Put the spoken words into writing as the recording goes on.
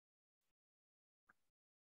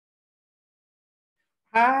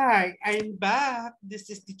Hi, I'm back. This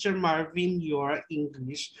is Teacher Marvin, your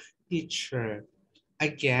English teacher.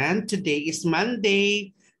 Again, today is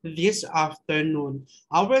Monday. This afternoon,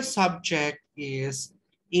 our subject is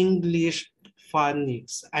English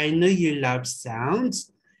phonics. I know you love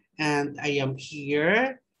sounds, and I am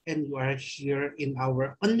here, and you are here in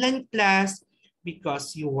our online class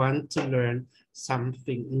because you want to learn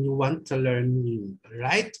something and you want to learn new,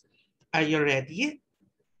 right? Are you ready?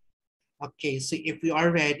 Okay, so if you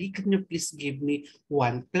are ready, can you please give me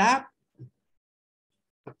one clap?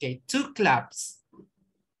 Okay, two claps,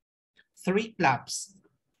 three claps.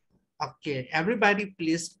 Okay, everybody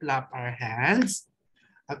please clap our hands.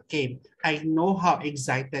 Okay, I know how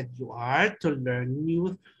excited you are to learn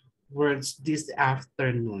new words this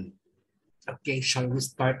afternoon. Okay, shall we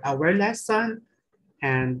start our lesson?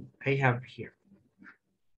 And I have here.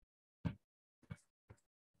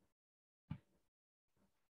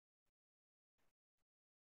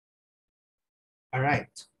 All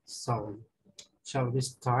right, so shall we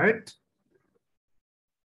start?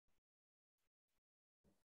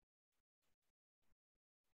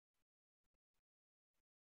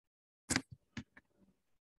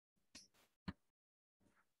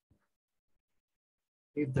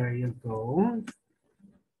 Okay, there you go.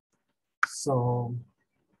 So,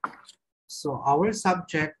 so our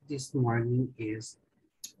subject this morning is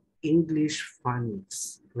English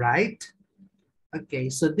phonics, right? Okay,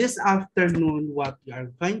 so this afternoon, what we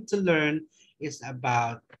are going to learn is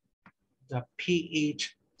about the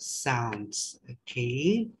PH sounds,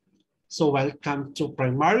 okay? So welcome to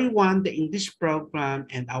Primary 1, the English program,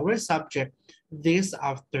 and our subject this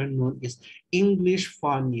afternoon is English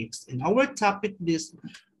phonics. And our topic this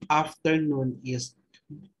afternoon is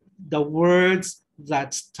the words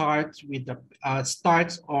that starts with the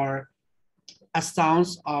starts or a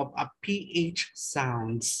sounds of a PH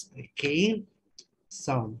sounds, okay?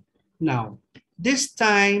 So now, this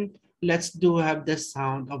time, let's do have the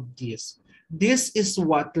sound of this. This is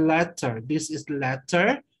what letter? This is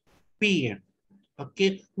letter P.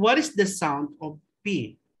 Okay, what is the sound of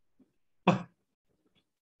P? P,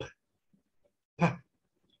 P.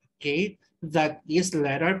 Okay, that is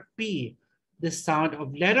letter P. The sound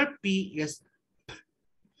of letter P is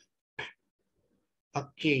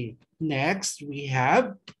okay. Next, we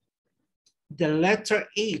have the letter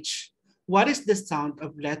H. What is the sound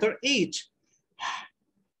of letter H?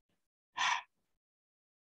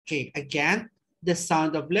 Okay, again, the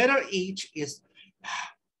sound of letter H is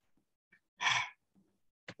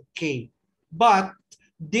okay. But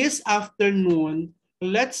this afternoon,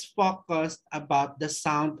 let's focus about the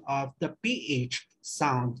sound of the PH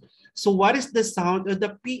sound. So what is the sound of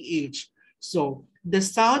the PH? So the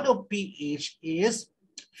sound of PH is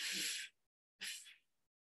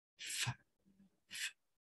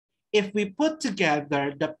if we put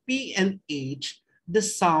together the P and H, the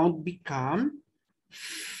sound become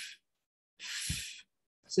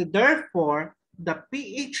so therefore the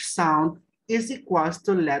PH sound is equals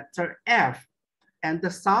to letter F. And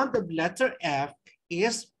the sound of letter F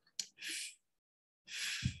is,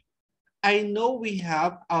 I know we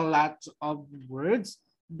have a lot of words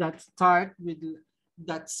that start with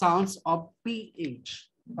that sounds of PH,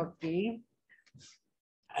 okay?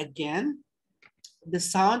 Again, the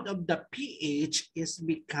sound of the PH is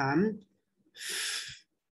become,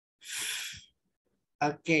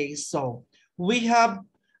 okay, so we have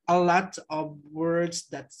a lot of words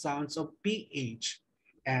that sounds of PH.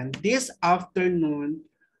 And this afternoon,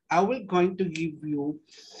 I will going to give you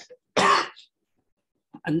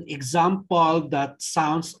an example that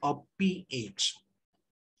sounds of PH.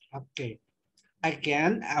 Okay.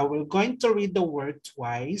 Again, I will going to read the word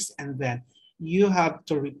twice and then you have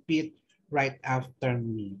to repeat right after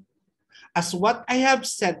me. As what I have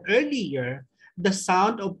said earlier, the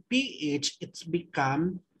sound of PH, it's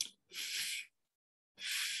become,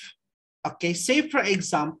 okay, say for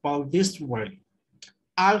example, this word,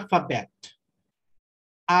 alphabet,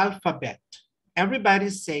 alphabet. Everybody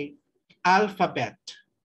say alphabet.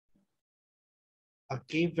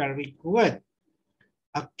 Okay, very good.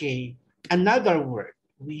 Okay, another word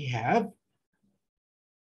we have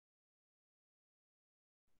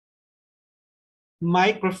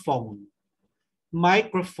microphone,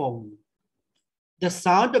 microphone. The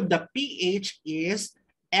sound of the PH is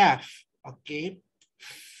F, okay?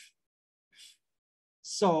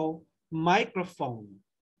 So microphone,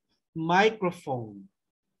 microphone.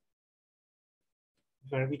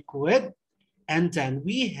 Very good. And then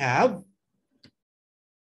we have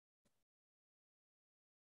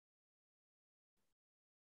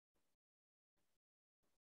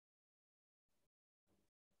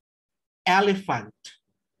elephant,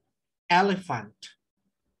 elephant.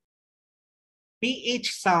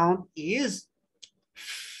 PH sound is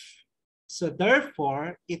f. So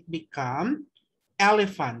therefore, it becomes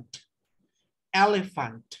elephant,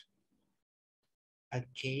 elephant.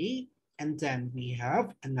 Okay, and then we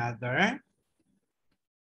have another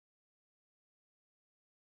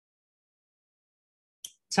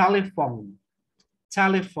telephone,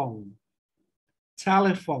 telephone,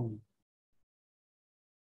 telephone.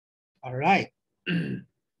 All right. And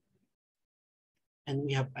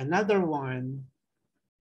we have another one.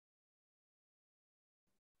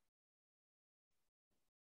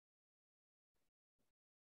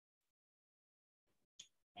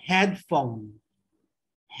 Headphone,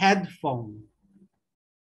 headphone.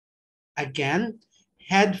 Again,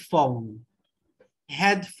 headphone,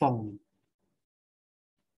 headphone.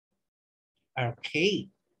 Okay.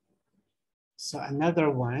 So another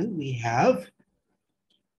one we have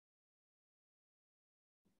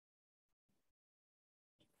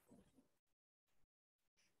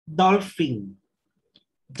dolphin,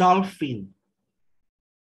 dolphin,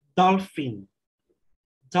 dolphin,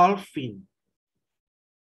 dolphin.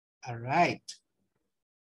 All right.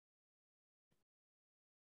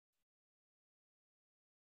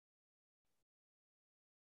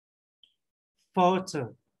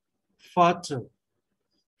 Photo, photo,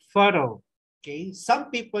 photo. Okay.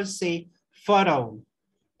 Some people say photo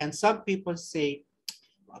and some people say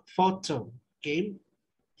photo. Okay.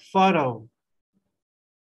 Photo.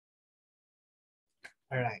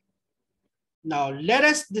 All right. Now let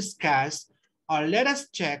us discuss or let us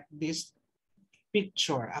check this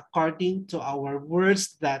picture according to our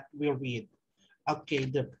words that we read. Okay,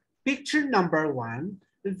 the picture number one,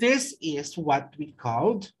 this is what we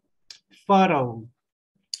called photo,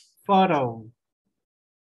 photo.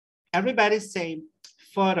 Everybody say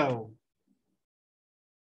photo.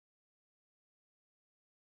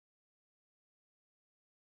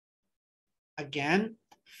 Again,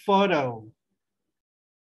 photo.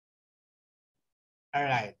 All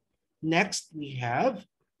right. Next, we have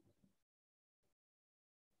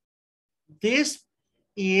this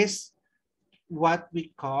is what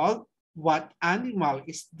we call, what animal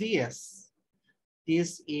is this?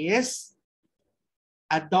 This is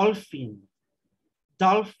a dolphin,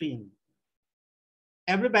 dolphin.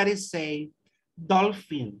 Everybody say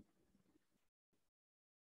dolphin.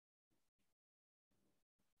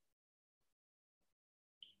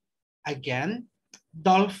 Again,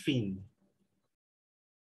 dolphin,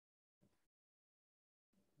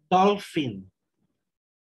 dolphin.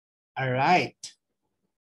 All right.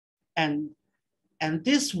 And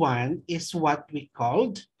this one is what we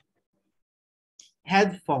called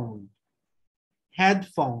headphone,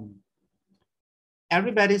 headphone.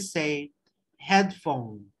 Everybody say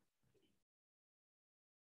headphone.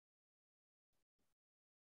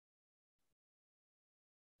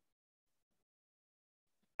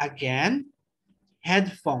 Again,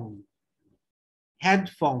 headphone,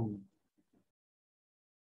 headphone.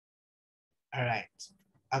 All right.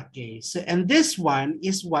 Okay, so and this one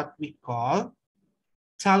is what we call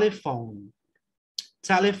telephone,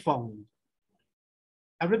 telephone.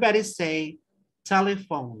 Everybody say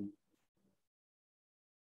telephone.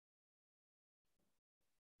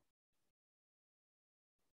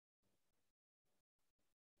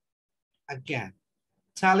 Again,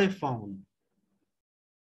 telephone.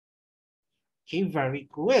 Okay, very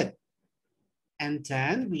good. And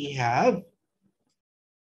then we have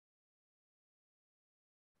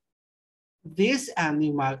this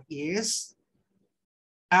animal is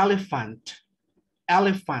elephant,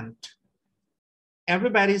 elephant.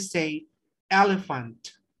 Everybody say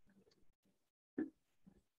elephant.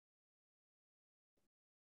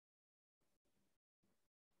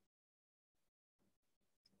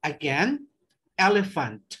 Again,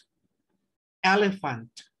 elephant,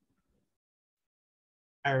 elephant.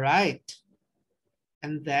 All right.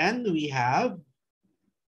 And then we have,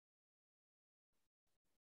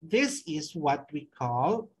 this is what we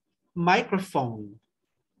call microphone,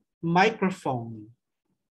 microphone.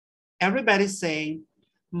 Everybody say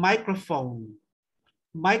microphone,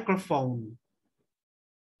 microphone.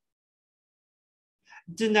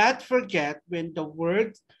 Do not forget when the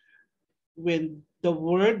word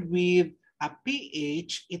with a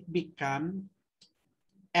PH, it becomes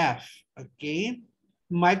F, okay?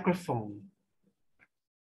 Microphone.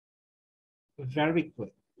 Very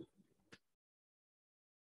good.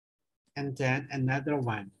 And then another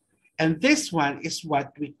one. And this one is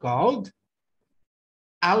what we called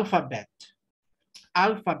alphabet,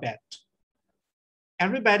 alphabet.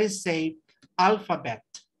 Everybody say alphabet.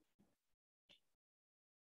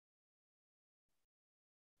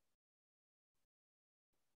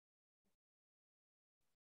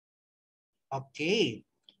 Okay.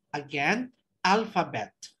 Again,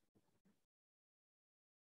 alphabet.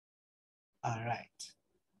 All right.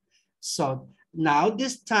 So now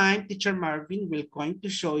this time, Teacher Marvin will going to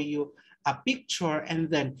show you a picture and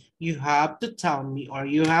then you have to tell me or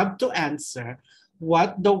you have to answer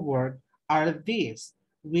what the word are these,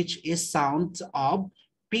 which is sounds of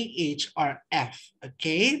PH or F,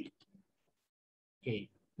 okay? Okay.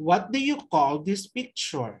 What do you call this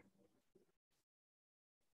picture?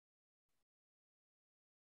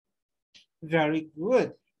 Very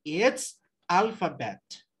good. It's alphabet.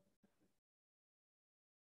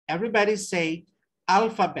 Everybody say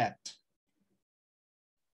alphabet.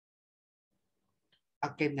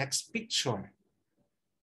 Okay, next picture.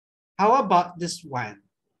 How about this one?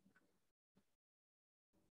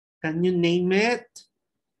 Can you name it?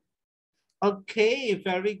 Okay,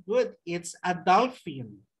 very good. It's a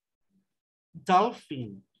dolphin.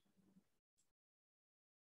 Dolphin.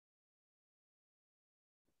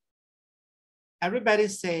 Everybody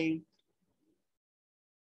say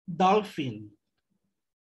dolphin.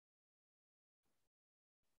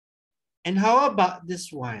 And how about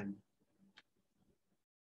this one?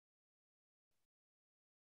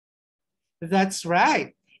 That's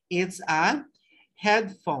right. It's a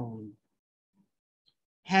headphone.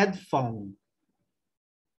 Headphone.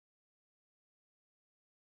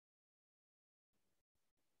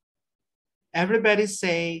 Everybody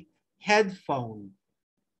say headphone.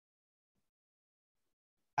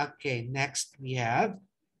 Okay, next we have.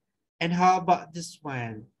 And how about this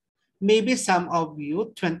one? Maybe some of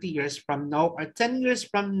you 20 years from now or 10 years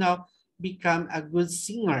from now become a good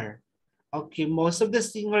singer. Okay, most of the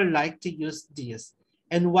singer like to use this.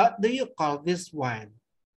 And what do you call this one?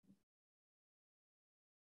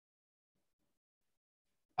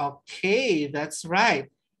 Okay, that's right.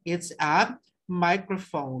 It's a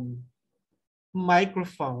microphone.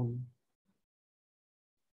 Microphone.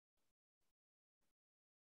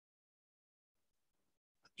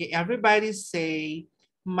 Okay, everybody say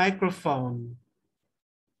microphone.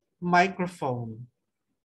 Microphone.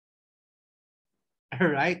 All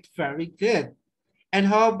right, very good. And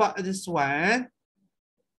how about this one?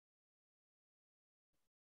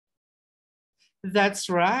 That's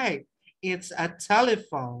right. It's a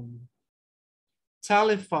telephone.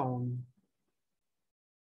 Telephone.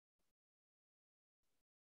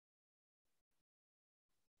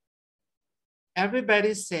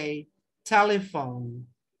 Everybody say telephone.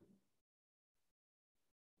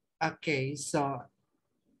 Okay, so,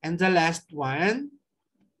 and the last one.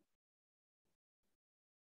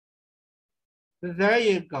 There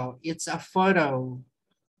you go. It's a photo.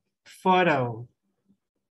 Photo.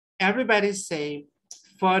 Everybody say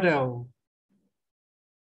photo.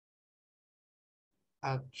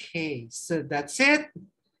 Okay, so that's it.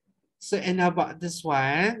 So, and how about this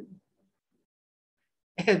one?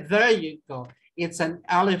 And there you go. It's an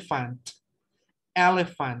elephant.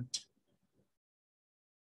 Elephant.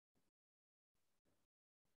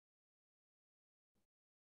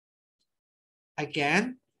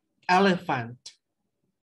 Again, elephant.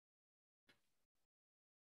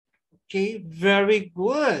 Okay, very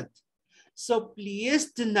good. So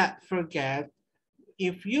please do not forget,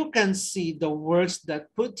 if you can see the words that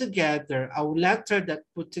put together, a letter that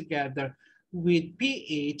put together with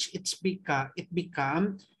PH, it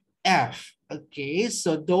become F. Okay,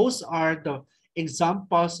 so those are the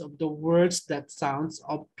examples of the words that sounds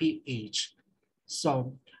of PH.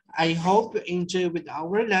 So I hope you enjoy with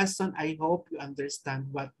our lesson. I hope you understand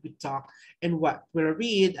what we talk and what we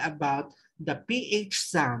read about the PH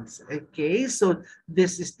sounds. Okay, so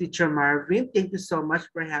this is Teacher Marvin. Thank you so much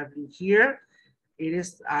for having here. It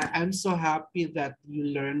is I'm so happy that you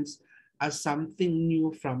learned something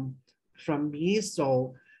new from me.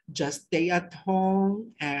 So just stay at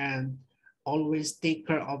home and always take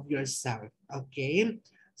care of yourself. Okay,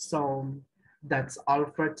 so that's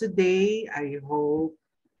all for today. I hope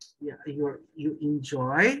you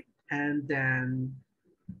enjoy and then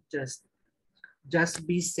just just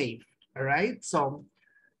be safe. All right. So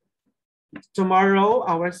tomorrow,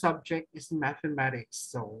 our subject is mathematics,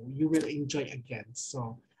 so you will enjoy again.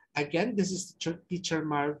 So again, this is Teacher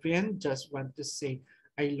Marvin. Just want to say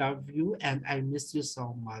I love you and I miss you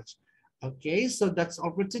so much. Okay, so that's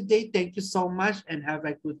over today. Thank you so much and have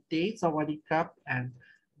a good day. Sawadee krap and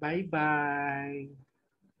bye-bye.